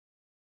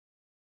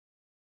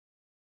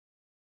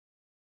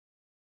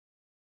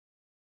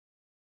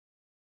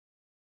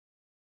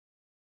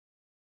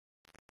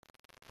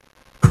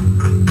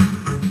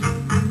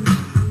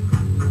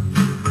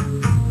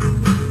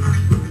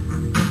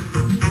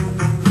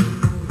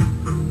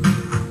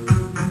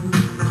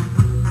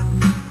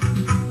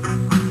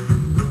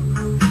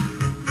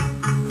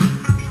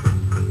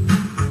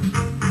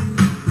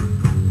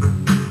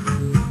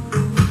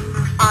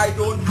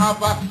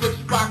have a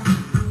six-pack.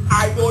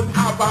 I don't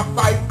have a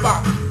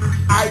five-pack.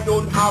 I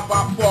don't have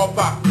a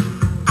four-pack.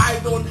 I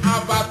don't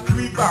have a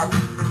three-pack.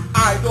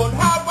 I don't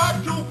have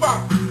a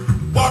two-pack.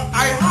 But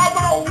I have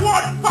a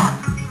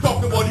one-pack.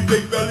 Talk about the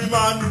big belly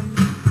man.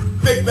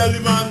 Big belly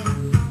man.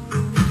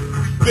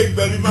 Big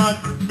belly man.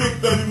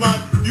 Big belly man.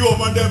 The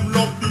woman them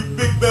love the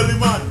big belly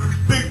man.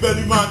 Big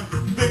belly man.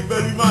 Big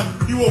belly man.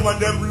 The woman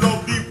them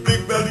love the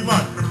big belly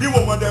man. The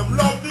woman them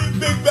love the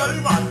big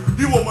belly man.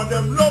 The woman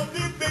them love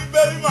the big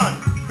belly man.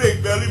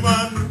 Big belly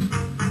man.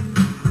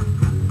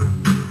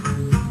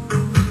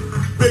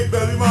 Big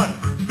belly man.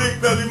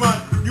 Big belly man.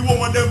 The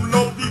woman them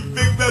love the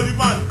big belly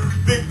man.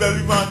 Big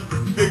belly man.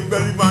 Big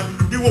belly man.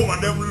 The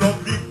woman them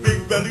love the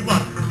big belly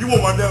man. The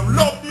woman them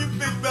love the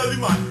big belly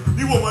man.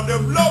 The woman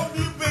them love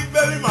the big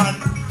belly man.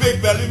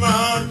 Big belly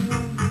man.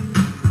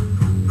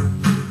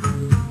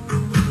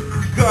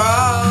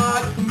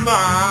 Got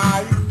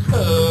my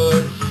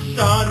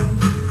cushion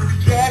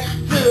just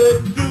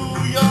to do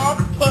your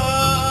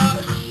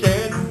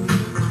pushing.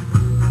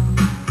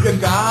 You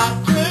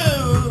got to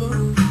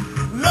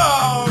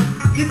love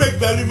the big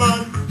belly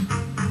man.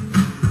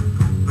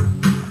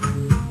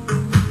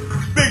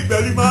 Big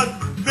belly man,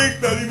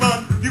 big belly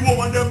man. The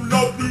woman them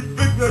love the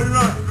big belly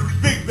man.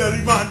 Big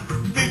belly man,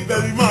 big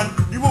belly man.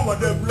 The woman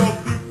them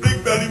love the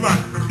big belly man.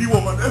 The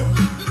woman them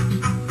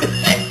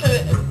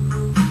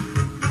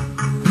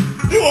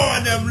the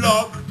woman them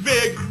love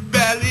big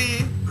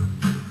belly.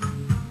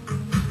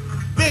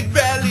 Big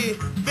belly,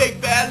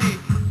 big belly,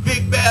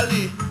 big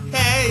belly.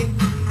 Hey,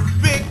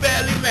 big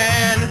belly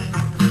man.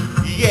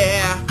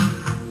 Yeah.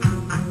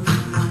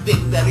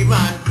 Big belly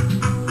man.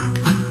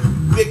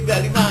 Big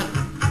belly man.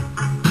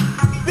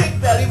 Big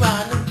belly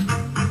man.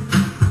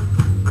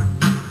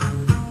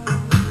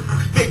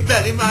 Big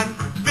belly man.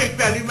 Big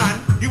belly man.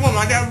 The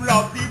woman them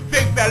love the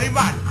big belly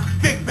man.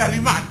 Big belly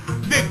man.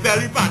 Big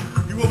belly man.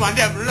 The woman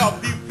them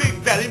love the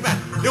big belly man.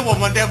 The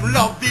woman them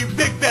love the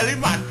big belly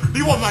man.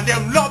 The woman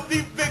them love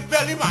the big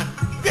belly man.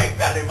 Big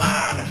belly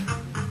man.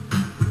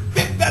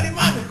 Big belly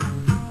man.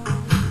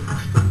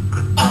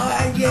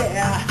 Oh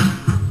yeah.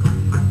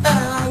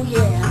 Oh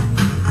yeah.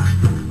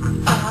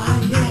 Oh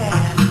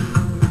yeah.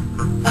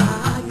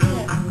 Oh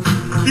yeah.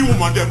 The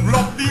woman them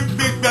love the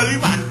big belly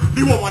man.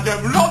 The woman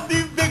them love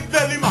the big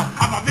belly man.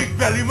 I'm a big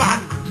belly man.